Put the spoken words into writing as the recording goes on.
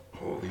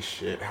Holy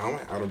shit, how am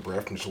I out of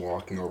breath from just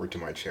walking over to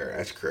my chair?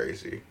 That's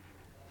crazy.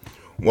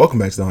 Welcome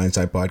back to the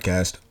Hindsight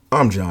Podcast.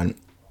 I'm John,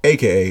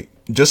 aka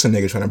just a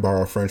nigga trying to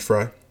borrow a french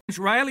fry.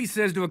 Riley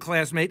says to a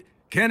classmate,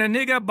 "Can a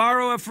nigga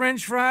borrow a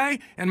french fry?"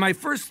 And my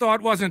first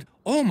thought wasn't,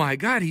 "Oh my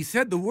god, he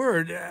said the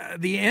word,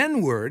 the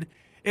N-word."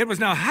 It was,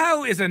 "Now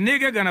how is a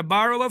nigga gonna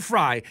borrow a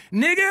fry?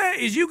 Nigga,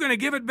 is you gonna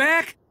give it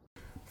back?"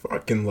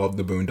 Fucking love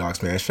the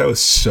Boondocks, man. That show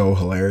is so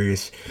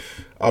hilarious.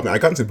 I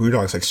got into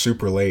Boondocks like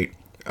super late.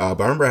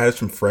 But I remember I had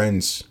some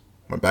friends.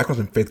 Back when I was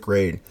in 5th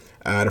grade,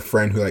 I had a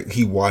friend who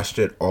he watched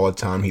it all the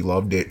time. He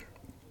loved it.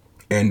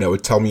 And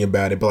would tell me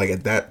about it. But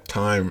at that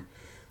time,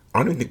 I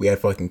don't even think we had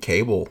fucking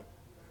cable.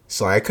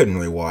 So I couldn't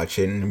really watch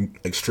it. And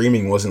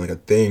streaming wasn't a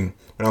thing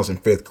when I was in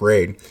 5th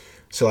grade.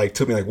 So it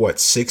took me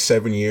 6,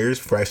 7 years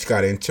before I actually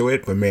got into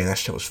it. But man, that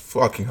show was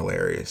fucking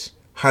hilarious.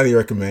 Highly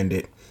recommend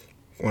it.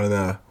 One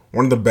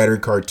of the better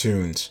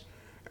cartoons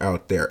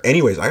out there.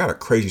 Anyways, I got a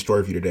crazy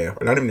story for you today. Or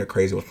not even a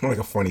crazy one. It's more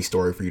a funny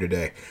story for you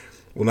today.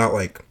 Well, not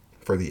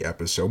for the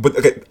episode. But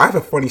okay, I have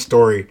a funny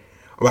story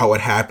about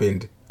what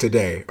happened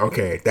today.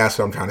 Okay, that's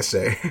what I'm trying to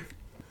say.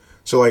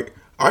 So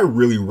I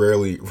really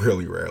rarely,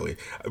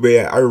 but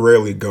yeah, I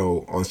rarely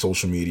go on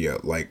social media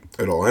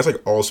at all. And that's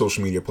all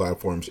social media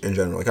platforms in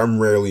general. I'm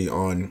rarely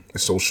on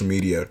social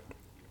media.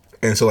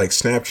 And so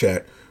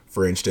Snapchat,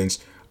 for instance,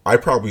 I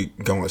probably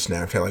go on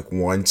Snapchat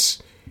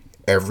once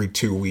every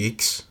 2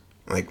 weeks,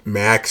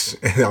 max,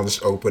 and I'll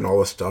just open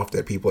all the stuff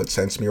that people had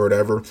sent to me or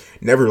whatever.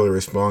 Never really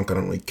respond. I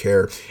don't really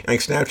care. And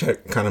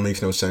Snapchat kind of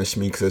makes no sense to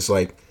me because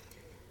it's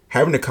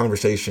having a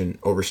conversation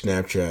over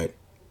Snapchat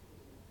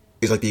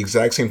is the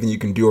exact same thing you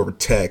can do over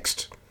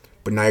text,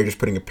 but now you're just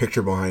putting a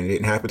picture behind it,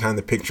 and half the time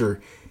the picture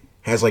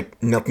has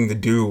nothing to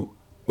do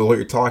with what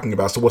you're talking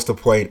about. So what's the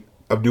point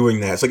of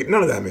doing that? It's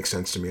none of that makes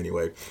sense to me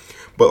anyway.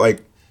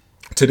 But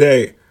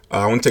today,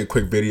 I want to take a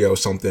quick video of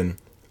something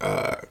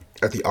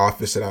at the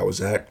office that I was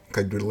at.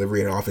 I do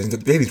delivery in an office. And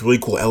they had these really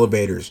cool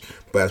elevators,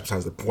 but that's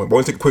besides the point. But I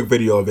want to take a quick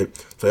video of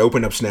it. So I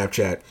opened up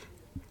Snapchat,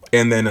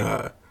 and then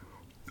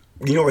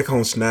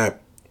on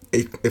Snap,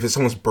 if it's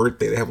someone's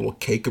birthday, they have a little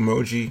cake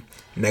emoji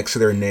next to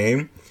their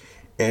name.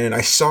 And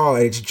I saw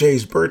it's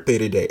Jay's birthday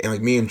today, and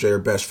me and Jay are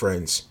best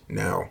friends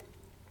now.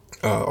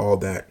 All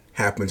that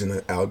happens in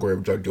the allegory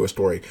of Drug Dealer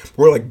Story.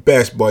 We're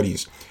best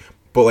buddies,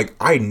 but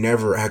I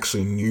never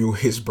actually knew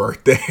his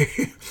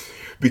birthday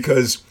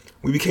because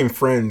we became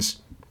friends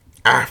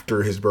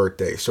after his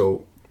birthday,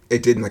 so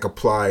it didn't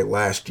apply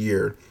last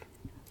year.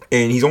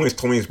 And he's only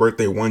told me his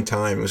birthday one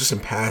time. It was just in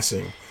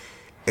passing.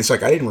 It's I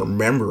didn't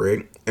remember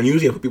it. And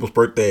usually I put people's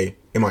birthday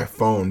in my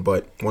phone,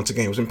 but once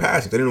again, it was in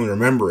passing. I didn't really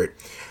remember it.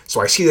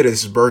 So I see that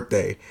it's his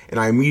birthday, and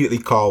I immediately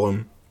call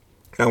him.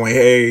 And I'm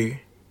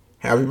 "Hey,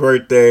 happy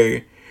birthday."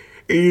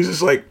 And he's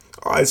just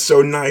 "Oh, it's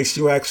so nice.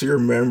 You actually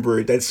remember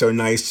it. That's so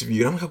nice of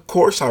you." And I'm "Of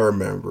course I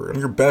remember. I'm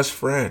your best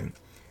friend.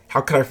 How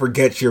could I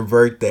forget your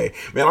birthday?"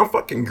 Man, I'm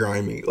fucking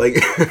grimy.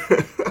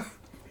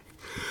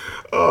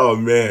 Oh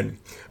man.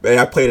 Man,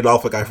 I played it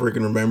off I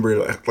freaking remember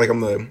it.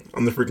 I'm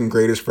the freaking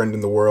greatest friend in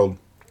the world.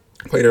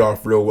 Played it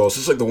off real well.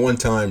 So it's the one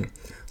time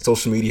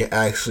social media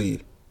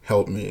actually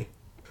helped me.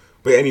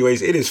 But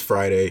anyways, it is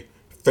Friday,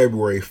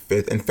 February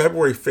 5th. And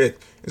February 5th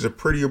is a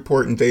pretty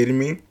important day to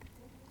me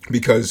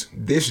because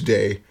this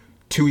day,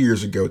 2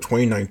 years ago,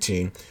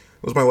 2019,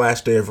 was my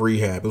last day of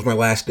rehab. It was my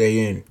last day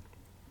in.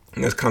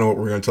 And that's kind of what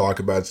we're going to talk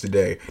about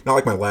today.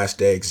 Not my last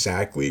day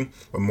exactly,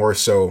 but more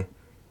so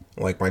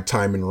my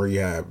time in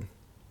rehab,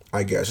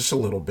 I guess, just a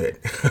little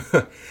bit.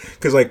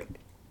 Because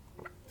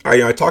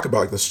I talk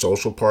about the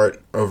social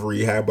part of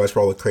rehab. That's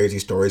where all the crazy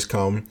stories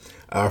come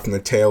from the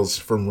Tales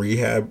from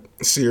Rehab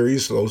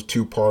series, those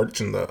 2 parts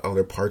and the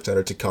other parts that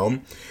are to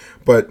come.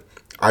 But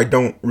I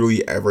don't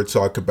really ever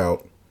talk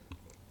about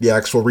the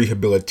actual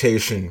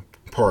rehabilitation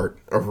part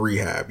of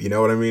rehab. You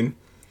know what I mean?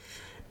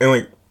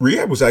 And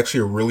rehab was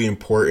actually a really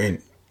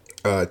important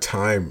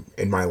time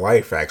in my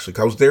life, actually.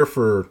 'Cause I was there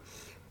for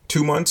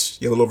 2 months,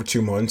 a little over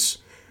 2 months.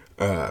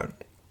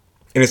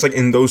 And it's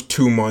in those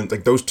 2 months,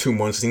 those 2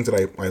 months, things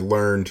that I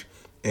learned,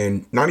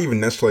 and not even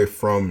necessarily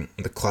from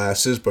the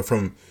classes, but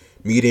from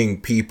meeting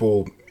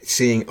people,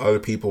 seeing other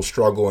people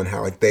struggle and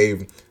how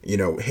they've,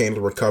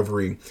 handled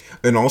recovery.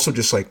 And also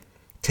just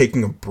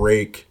taking a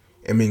break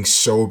and being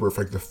sober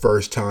for the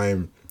first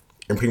time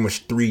in pretty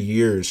much 3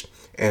 years.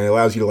 And it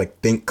allows you to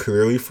think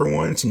clearly for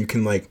once, and you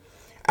can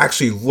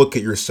actually look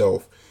at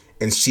yourself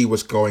and see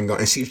what's going on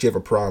and see if you have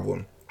a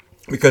problem.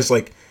 Because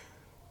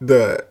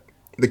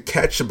the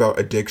catch about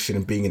addiction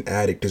and being an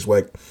addict is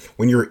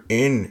when you're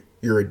in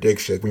your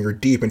addiction, when you're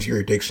deep into your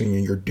addiction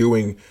and you're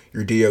doing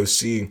your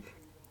DOC,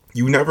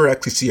 you never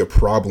actually see a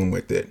problem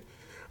with it,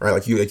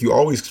 right? You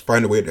always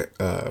find a way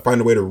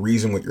to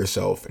reason with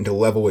yourself and to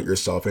level with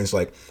yourself. And it's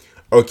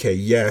okay,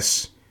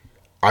 yes,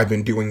 I've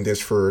been doing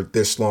this for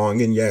this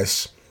long, and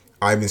yes,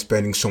 I've been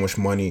spending so much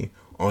money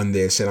on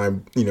this, and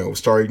I'm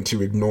starting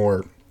to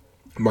ignore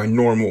my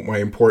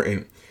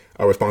important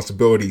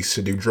responsibilities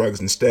to do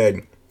drugs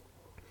instead.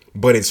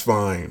 But it's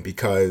fine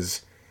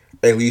because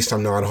at least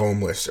I'm not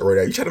homeless or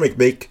whatever. You try to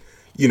make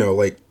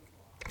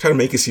try to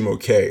make it seem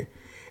okay.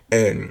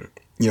 And,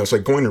 it's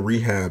like going to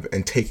rehab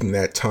and taking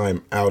that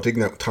time out,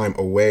 taking that time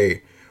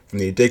away from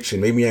the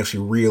addiction made me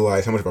actually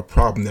realize how much of a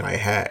problem that I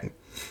had.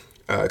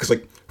 Because,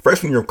 like,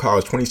 freshman year of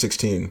college,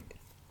 2016,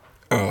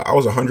 I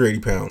was 180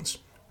 pounds,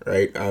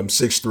 right? I'm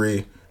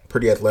 6'3",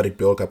 pretty athletic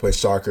build. I played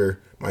soccer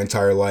my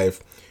entire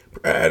life.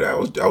 And I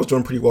was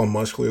doing pretty well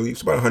muscularly.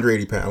 It's about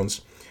 180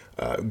 pounds.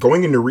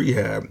 Going into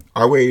rehab,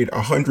 I weighed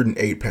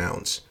 108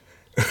 pounds.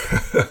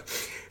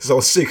 So I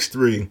was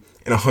 6'3"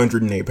 and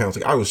 108 pounds.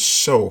 Like, I was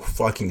so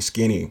fucking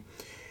skinny.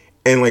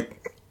 And,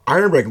 like, I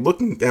remember, like,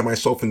 looking at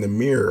myself in the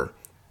mirror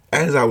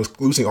as I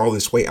was losing all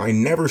this weight. I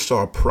never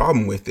saw a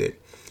problem with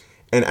it.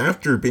 And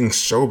after being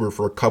sober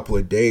for a couple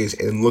of days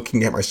and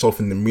looking at myself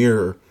in the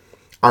mirror,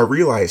 I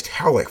realized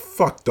how, like,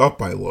 fucked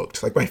up I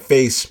looked. Like, my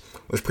face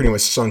was pretty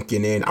much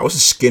sunken in. I was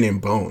just skin and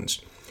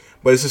bones.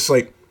 But it's just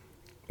like,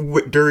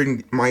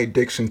 during my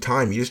addiction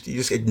time, you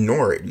just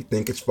ignore it. You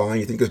think it's fine.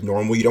 You think it's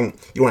normal. You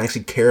don't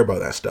actually care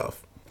about that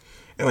stuff.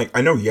 And, like, I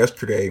know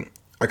yesterday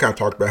I kind of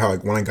talked about how,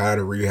 like, when I got out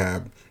of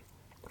rehab,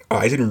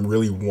 I didn't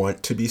really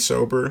want to be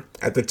sober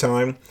at the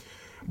time.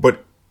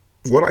 But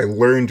what I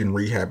learned in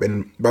rehab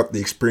and about the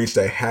experience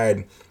that I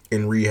had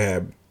in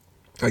rehab,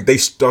 like, they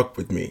stuck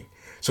with me.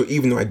 So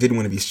even though I didn't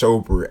want to be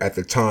sober at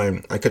the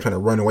time, I kept trying to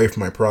run away from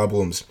my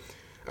problems.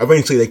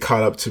 Eventually they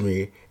caught up to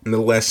me, and the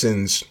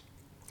lessons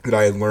that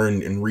I had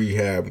learned in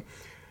rehab,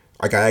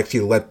 like, I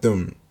actually let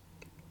them,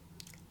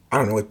 I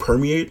don't know, like,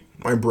 permeate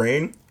my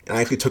brain. And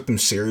I actually took them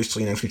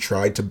seriously and actually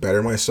tried to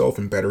better myself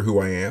and better who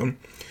I am.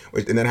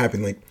 And that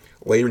happened, like,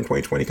 later in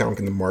 2020, kind of like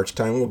in the March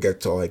time. We'll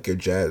get to, like, good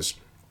jazz.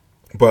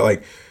 But,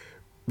 like,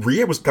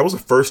 rehab that was the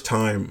first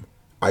time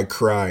I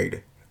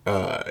cried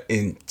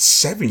in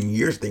 7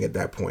 years, I think, at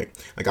that point.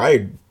 Like, I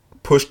had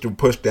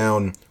pushed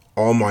down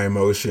all my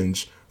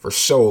emotions for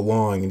so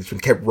long and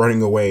just kept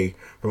running away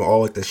from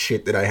all, like, the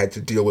shit that I had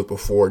to deal with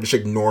before, just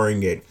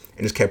ignoring it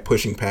and just kept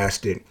pushing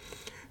past it.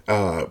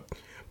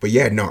 But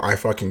yeah, no, I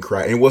fucking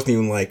cried. And it wasn't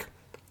even like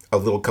a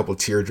little couple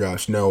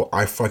teardrops. No,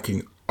 I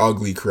fucking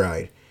ugly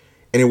cried.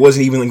 And it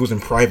wasn't even like it was in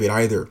private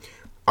either.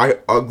 I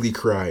ugly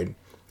cried.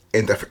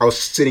 And I was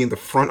sitting in the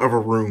front of a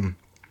room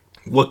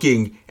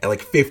looking at like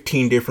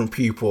 15 different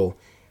people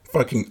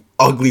fucking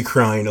ugly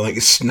crying and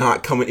like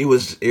snot coming. It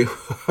was it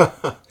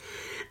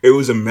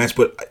was a mess,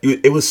 but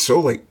it was so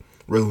like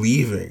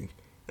relieving.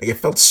 Like, it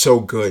felt so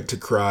good to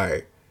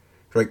cry.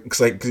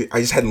 Cause I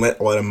just hadn't let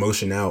all that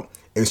emotion out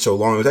in so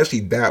long. It was actually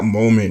that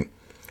moment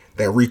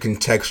that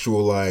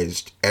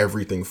recontextualized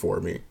everything for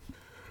me.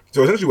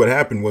 So essentially what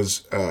happened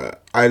was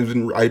I'd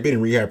been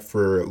in rehab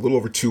for a little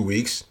over 2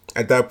 weeks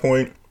at that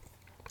point.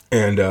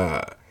 And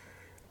I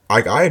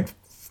had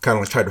kind of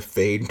like tried to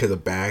fade into the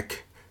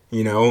back,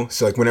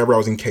 So like whenever I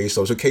was in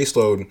caseload, so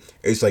caseload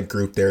is like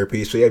group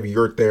therapy. So you have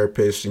your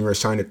therapist and you're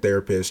assigned a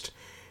therapist.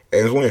 And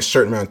there's only a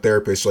certain amount of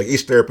therapists. So like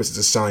each therapist is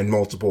assigned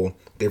multiple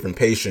different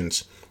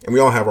patients. And we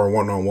all have our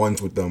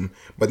one-on-ones with them.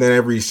 But then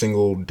every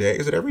single day,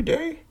 is it every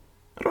day?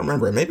 I don't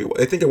remember.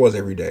 I think it was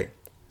every day.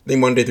 I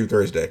think Monday through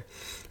Thursday.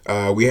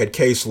 We had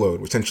caseload,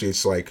 which essentially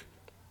it's like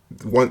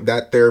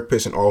that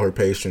therapist and all her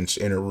patients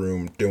in a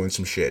room doing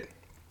some shit.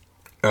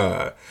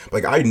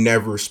 Like, I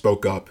never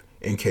spoke up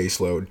in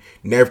caseload.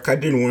 I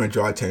didn't want to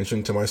draw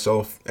attention to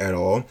myself at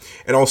all.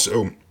 And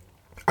also,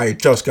 I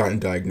had just gotten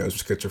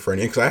diagnosed with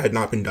schizophrenia because I had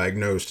not been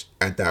diagnosed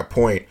at that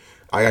point.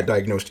 I got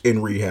diagnosed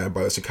in rehab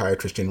by a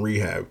psychiatrist in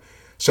rehab.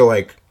 So,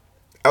 like,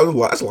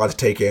 that's a lot to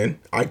take in,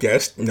 I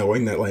guess,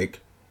 knowing that,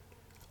 like,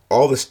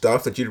 all the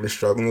stuff that you'd been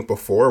struggling with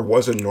before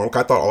wasn't normal.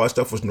 I thought all that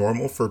stuff was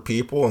normal for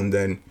people, and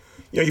then,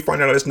 you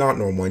find out it's not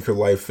normal, and your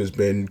life has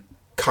been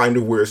kind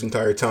of weird this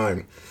entire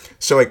time.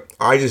 So, like,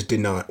 I just did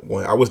not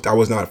want, I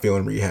was not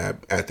feeling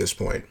rehab at this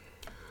point.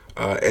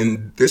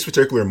 And this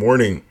particular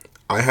morning,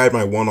 I had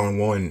my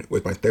one-on-one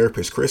with my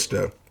therapist,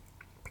 Krista,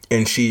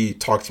 and she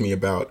talked to me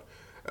about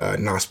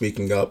not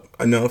speaking up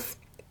enough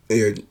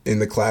in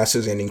the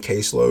classes and in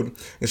caseload.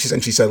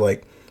 And she said,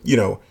 like,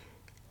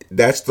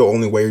 that's the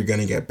only way you're going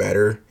to get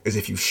better is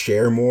if you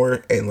share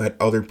more and let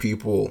other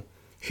people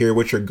hear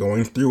what you're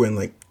going through and,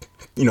 like,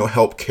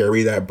 help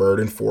carry that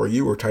burden for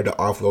you or try to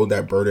offload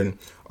that burden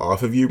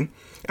off of you.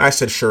 And I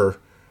said, sure,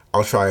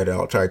 I'll try it out.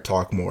 I'll try to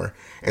talk more.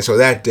 And so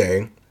that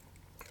day,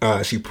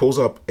 she pulls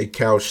up a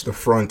couch, the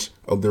front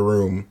of the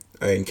room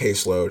in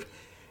caseload.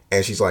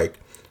 And she's like,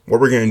 what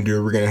we're going to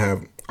do, we're going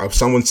to have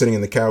someone sitting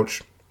in the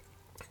couch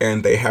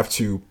and they have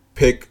to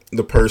pick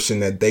the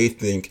person that they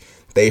think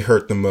they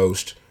hurt the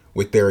most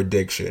with their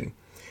addiction.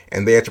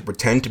 And they have to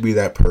pretend to be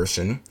that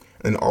person.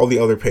 And all the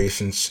other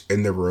patients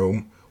in the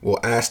room will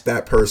ask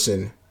that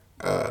person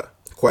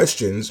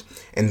questions,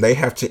 and they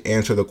have to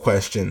answer the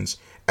questions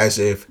as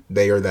if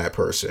they are that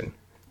person.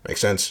 Make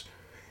sense?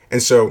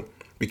 And so,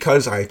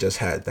 because I just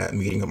had that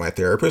meeting with my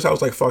therapist, I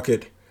was like, fuck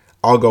it.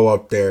 I'll go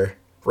up there,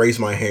 raise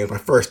my hand. My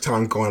first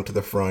time going up to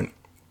the front.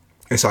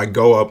 And so I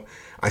go up,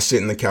 I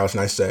sit in the couch,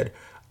 and I said,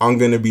 I'm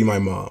going to be my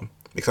mom.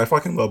 Because I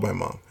fucking love my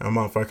mom. My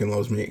mom fucking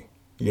loves me.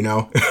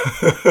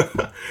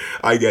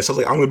 I guess. I was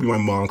like, I'm going to be my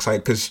mom.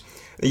 Because,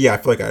 yeah, I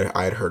feel like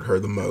I had hurt her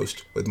the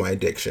most with my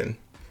addiction.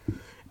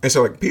 And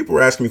so like people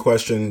were asking me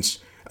questions.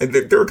 And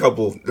there were a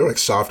couple. They're like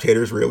soft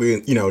hitters,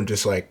 really. You know,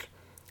 just like,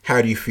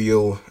 how do you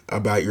feel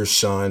about your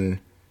son?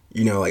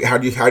 You know, like how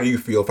do you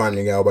feel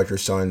finding out about your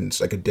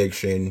son's like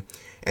addiction?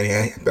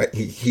 And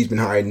he's been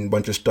hiding a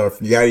bunch of stuff.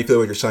 How do you feel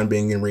about your son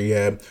being in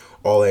rehab?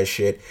 All that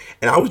shit.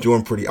 And I was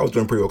doing pretty well.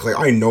 'Cause, like,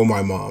 I know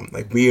my mom.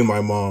 Like, me and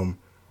my mom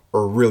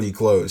are really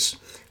close.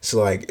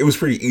 So like it was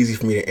pretty easy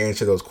for me to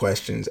answer those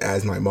questions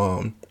as my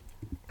mom.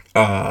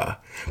 Man,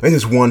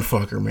 this one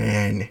fucker,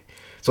 man.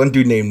 This one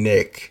dude named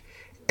Nick.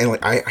 And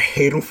like I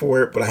hate him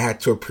for it, but I had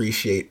to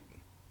appreciate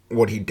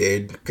what he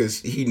did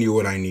because he knew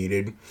what I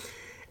needed.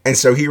 And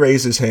so he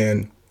raised his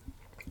hand,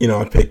 you know,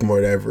 I picked him or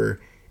whatever,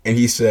 and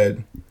he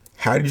said,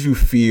 "How did you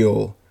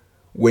feel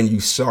when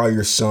you saw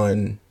your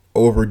son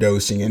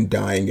overdosing and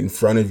dying in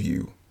front of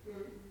you?"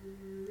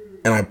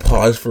 And I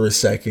paused for a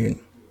second,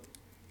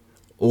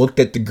 looked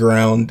at the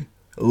ground,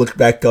 looked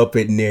back up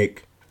at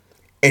Nick,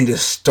 and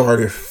just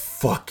started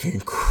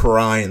fucking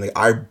crying. Like,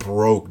 I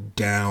broke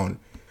down.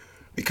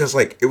 Because,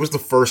 like, it was the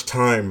first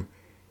time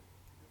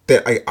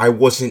that I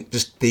wasn't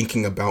just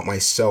thinking about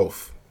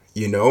myself,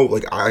 you know?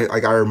 Like,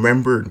 I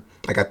remembered,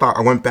 like,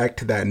 I went back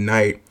to that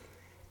night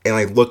and,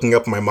 like, looking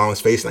up at my mom's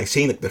face and, like,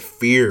 seeing, like, the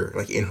fear,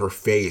 like, in her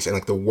face and,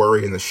 like, the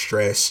worry and the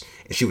stress.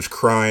 And she was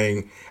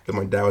crying and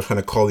my dad was trying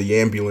to call the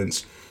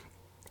ambulance.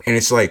 And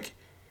it's, like,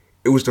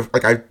 it was,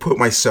 like, I put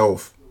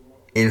myself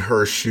in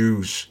her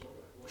shoes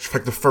for,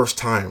 like, the first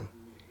time.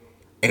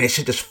 And it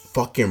shit just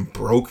fucking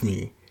broke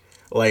me.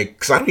 Like,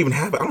 cause I don't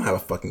have a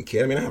fucking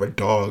kid. I mean, I have a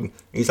dog.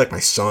 He's like my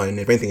son.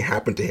 If anything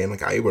happened to him,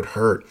 like, it would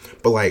hurt.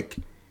 But like,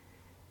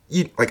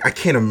 I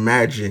can't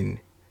imagine,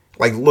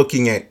 like,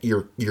 looking at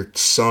your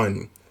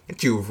son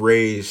that you've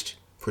raised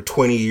for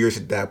 20 years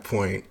at that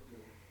point,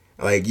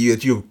 like,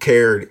 that you've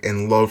cared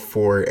and loved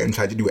for and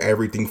tried to do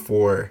everything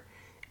for,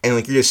 and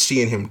like, you're just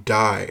seeing him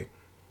die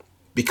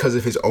because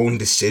of his own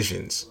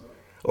decisions.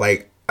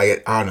 Like,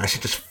 I don't know, that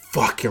shit just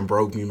fucking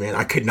broke me, man.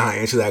 I could not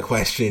answer that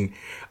question.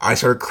 I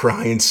started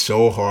crying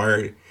so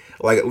hard.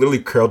 Like, I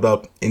literally curled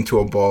up into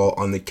a ball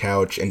on the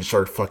couch and just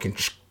started fucking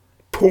just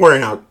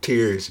pouring out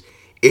tears.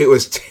 It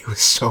was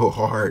so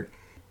hard.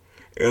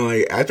 And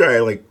like, after I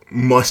like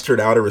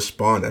mustered out a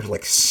response, after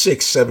like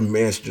 6-7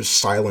 minutes just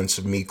silence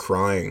of me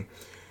crying,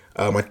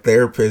 my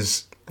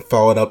therapist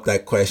followed up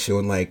that question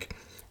with like,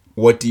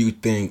 "What do you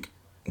think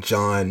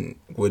John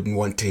would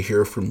want to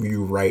hear from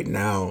you right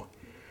now?"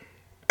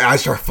 I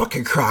start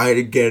fucking crying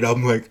again.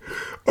 I'm like,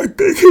 "I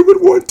think he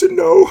would want to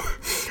know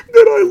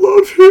that I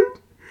love him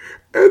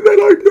and that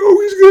I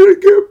know he's gonna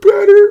get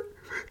better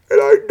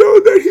and I know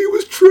that he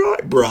was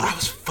trying." Bro,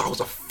 I was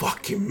a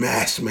fucking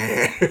mess,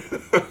 man.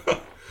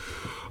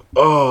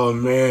 Oh,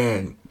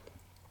 man.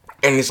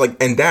 And it's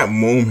like, and that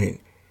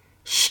moment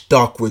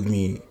stuck with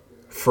me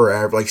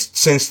forever. Like,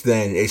 since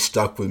then, it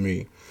stuck with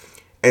me.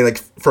 And like,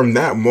 from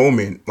that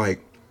moment, like,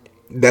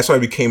 that's why I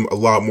became a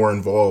lot more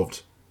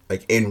involved,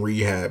 like, in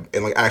rehab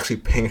and like actually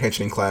paying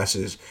attention in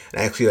classes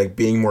and actually like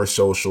being more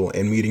social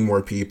and meeting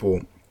more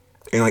people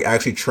and like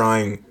actually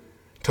trying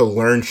to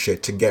learn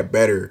shit to get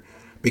better,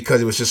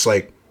 because it was just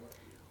like,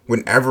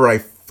 whenever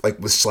I like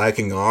was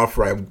slacking off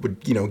or I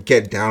would, you know,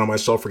 get down on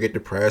myself or get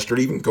depressed or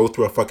even go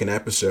through a fucking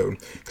episode,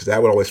 because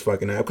that would always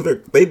fucking happen. Because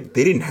they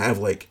didn't have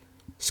like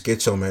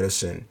schizo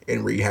medicine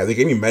in rehab. They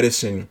gave me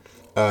medicine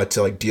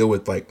to like deal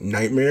with like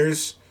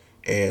nightmares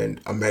and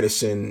a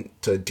medicine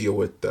to deal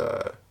with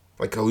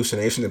like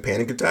hallucinations and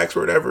panic attacks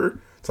or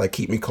whatever, to like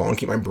keep me calm,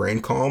 keep my brain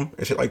calm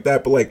and shit like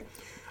that. But like,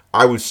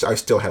 I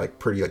still had like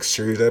pretty like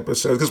serious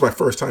episodes. This was my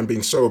first time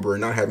being sober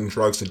and not having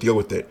drugs to deal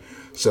with it.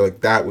 So like,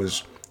 that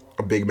was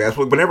a big mess.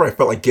 But whenever I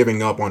felt like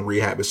giving up on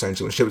rehab,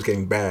 essentially, when shit was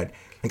getting bad,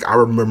 like, I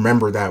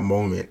remember that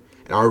moment,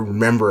 and I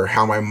remember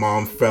how my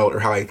mom felt, or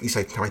how at least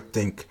how I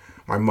think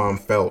my mom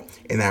felt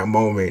in that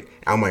moment.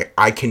 I'm like,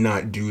 I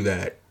cannot do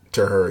that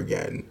to her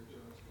again.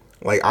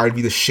 Like, I'd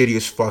be the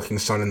shittiest fucking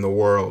son in the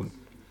world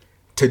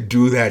to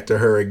do that to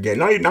her again.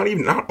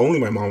 Not only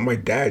my mom, my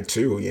dad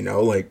too, you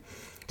know, like,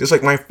 just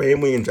like my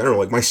family in general.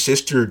 Like, my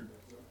sister,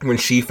 when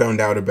she found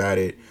out about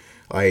it,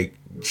 like,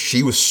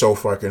 she was so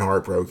fucking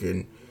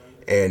heartbroken.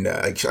 And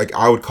like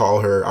I would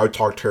call her, I would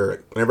talk to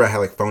her whenever I had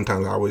like phone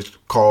time. I would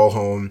call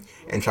home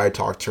and try to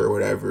talk to her or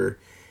whatever.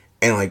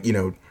 And like, you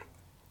know,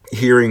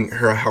 hearing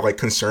her how like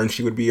concerned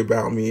she would be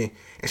about me,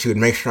 and she would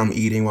make sure I'm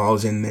eating while I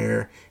was in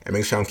there and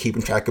make sure I'm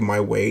keeping track of my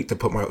weight to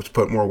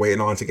put more weight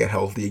on to get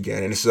healthy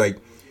again. And it's like,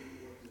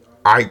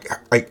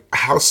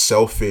 how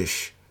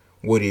selfish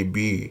would it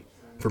be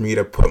for me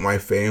to put my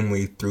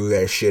family through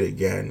that shit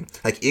again?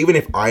 Like, even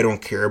if I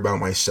don't care about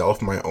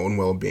myself, my own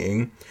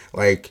well-being,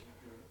 like,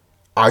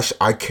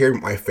 I care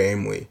about my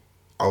family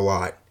a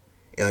lot,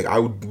 and like, I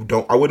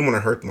wouldn't want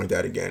to hurt them like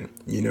that again,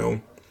 you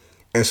know.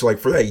 And so like,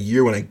 for that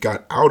year when I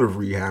got out of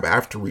rehab,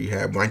 after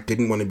rehab, when I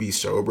didn't want to be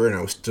sober and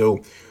I was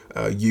still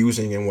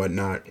using and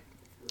whatnot,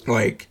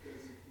 like,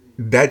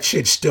 that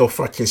shit still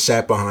fucking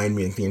sat behind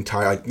me the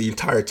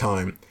entire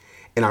time,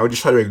 and I would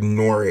just try to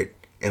ignore it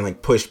and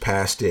like push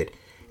past it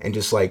and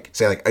just like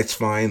say like, it's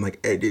fine, like,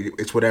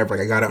 it's whatever,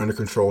 like, I got it under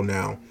control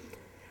now.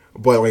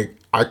 But like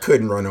I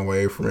couldn't run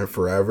away from it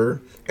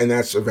forever, and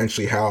that's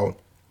eventually how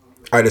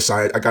I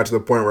decided. I got to the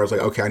point where I was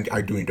like, okay,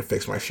 I do need to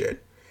fix my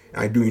shit.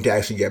 And I do need to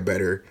actually get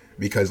better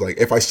because like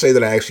if I say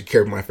that I actually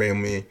care about my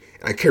family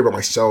and I care about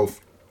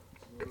myself,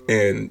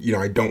 and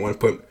I don't want to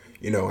put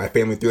my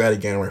family through that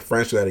again or my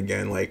friends through that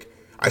again, like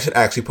I should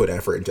actually put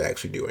effort into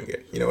actually doing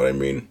it. You know what I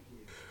mean?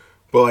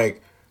 But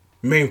like,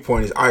 main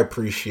point is I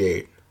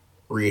appreciate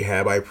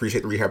rehab. I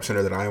appreciate the rehab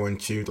center that I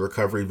went to, the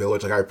recovery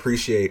village. Like I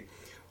appreciate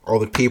all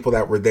the people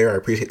that were there. I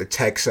appreciate the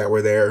techs that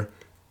were there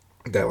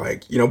that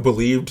like,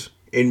 believed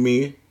in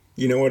me.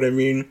 You know what I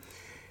mean?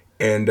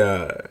 And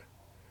like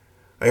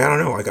I don't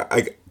know.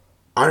 Like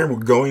I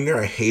remember going there.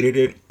 I hated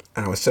it,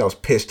 and I was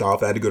pissed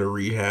off. I had to go to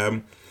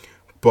rehab.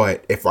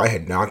 But if I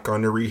had not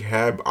gone to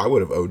rehab, I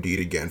would have OD'd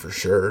again for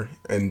sure,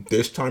 and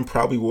this time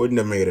probably wouldn't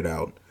have made it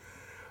out.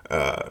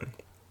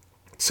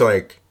 So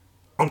like,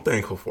 I'm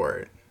thankful for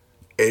it.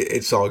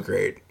 It's all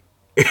great.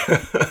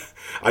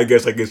 I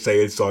guess I could say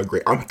it's all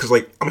great. Because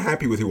like I'm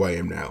happy with who I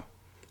am now,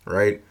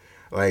 right?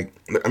 Like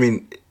I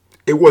mean,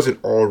 it wasn't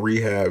all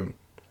rehab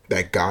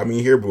that got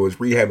me here, but it was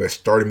rehab that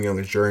started me on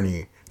the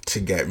journey to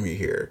get me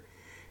here.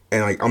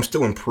 And like I'm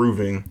still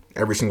improving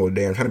every single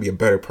day. I'm trying to be a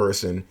better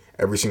person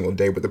every single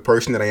day. But the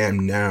person that I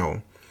am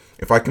now,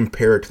 if I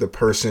compare it to the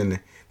person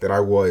that I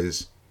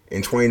was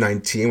in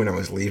 2019 when I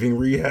was leaving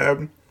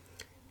rehab,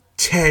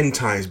 10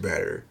 times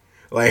better.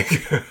 Like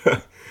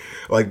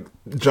like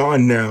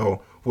John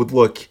now would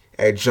look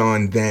at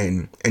John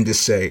then and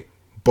just say,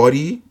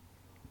 buddy,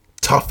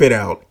 tough it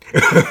out.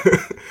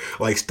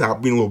 Like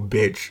stop being a little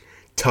bitch.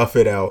 Tough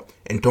it out.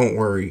 And don't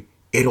worry,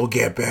 it'll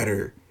get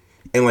better.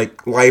 And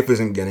like life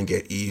isn't gonna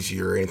get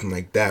easier or anything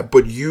like that,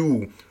 but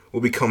you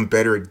will become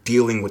better at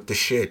dealing with the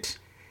shit.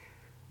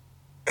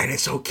 And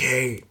it's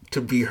okay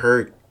to be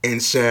hurt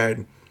and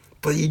sad,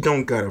 but you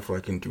don't gotta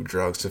fucking do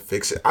drugs to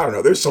fix it. I don't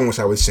know. There's so much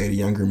I would say to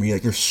younger me.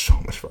 Like there's so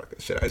much fucking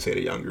shit I'd say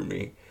to younger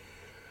me.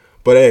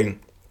 But hey,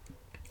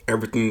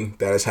 everything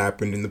that has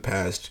happened in the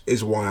past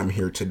is why I'm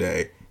here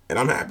today, and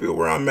I'm happy with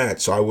where I'm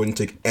at. So I wouldn't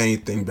take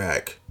anything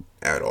back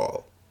at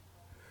all.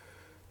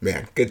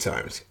 Man, good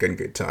times,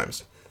 good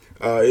times.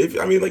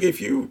 If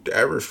you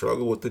ever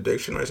struggle with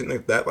addiction or anything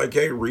like that, like,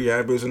 hey,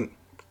 rehab isn't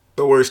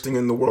the worst thing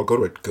in the world. Go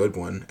to a good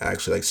one,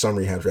 actually. Like, some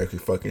rehabs are actually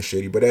fucking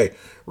shitty, but hey,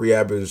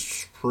 rehab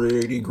is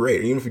pretty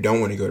great. Even if you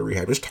don't want to go to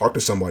rehab, just talk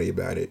to somebody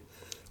about it.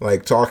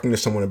 Like, talking to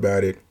someone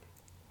about it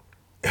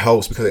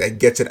helps because it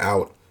gets it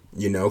out,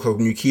 because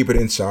when you keep it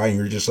inside and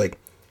you're just like,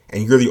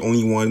 and you're the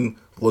only one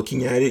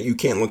looking at it, you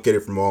can't look at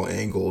it from all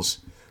angles.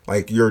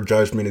 Like, your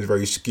judgment is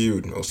very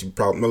skewed,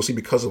 mostly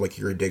because of, like,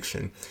 your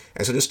addiction.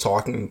 And so just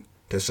talking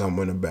to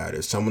someone about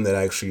it, someone that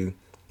actually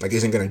like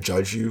isn't gonna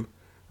judge you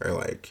or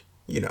like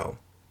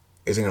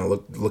isn't gonna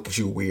look at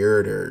you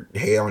weird or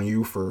hate on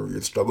you for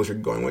your struggles you're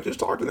going with. Just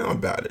talk to them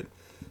about it,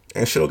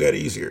 and shit'll get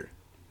easier.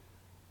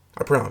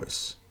 I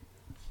promise.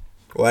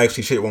 Well,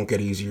 actually, shit won't get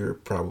easier,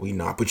 probably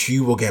not, but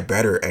you will get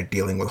better at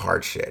dealing with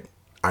hard shit.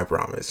 I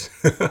promise.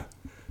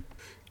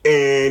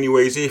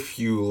 Anyways, if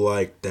you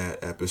like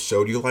that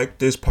episode, you like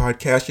this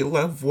podcast, you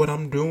love what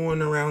I'm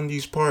doing around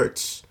these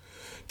parts,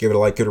 give it a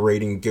like, give it a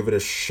rating, give it a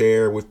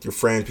share with your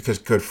friends, because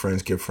good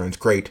friends give friends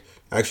great,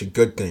 actually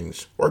good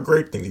things, or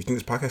great things. If you think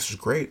this podcast is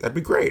great, that'd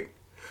be great.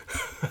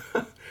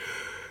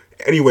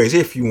 Anyways,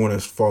 if you want to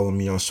follow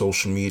me on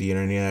social media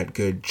and any of that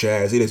good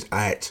jazz, it is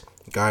at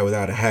Guy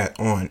Without a Hat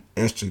on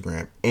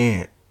Instagram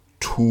and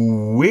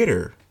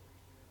Twitter.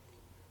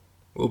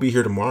 We'll be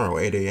here tomorrow,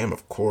 8 a.m.,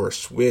 of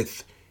course,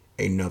 with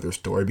another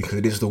story, because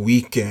it is the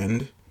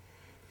weekend.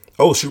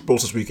 Oh, Super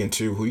Bowl's this weekend,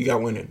 too. Who you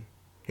got winning?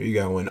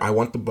 I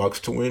want the Bucks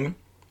to win,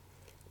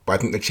 but I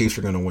think the Chiefs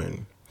are going to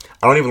win.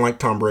 I don't even like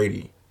Tom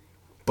Brady,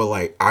 but,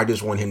 like, I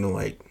just want him to,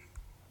 like,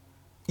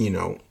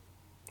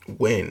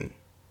 win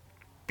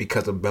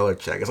because of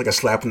Belichick. It's like a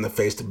slap in the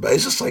face to Belichick.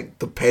 It's just, like,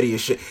 the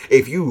pettiest shit.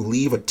 If you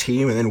leave a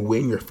team and then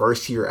win your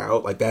first year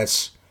out, like,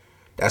 that's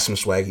some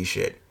swaggy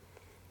shit.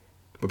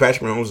 But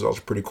Patrick Mahomes is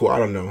also pretty cool. I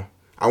don't know.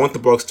 I want the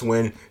Bucks to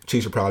win.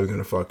 Chiefs are probably going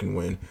to fucking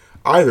win.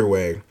 Either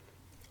way,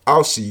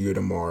 I'll see you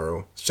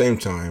tomorrow. Same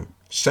time,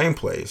 same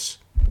place.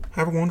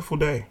 Have a wonderful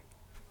day.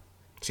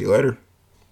 See you later.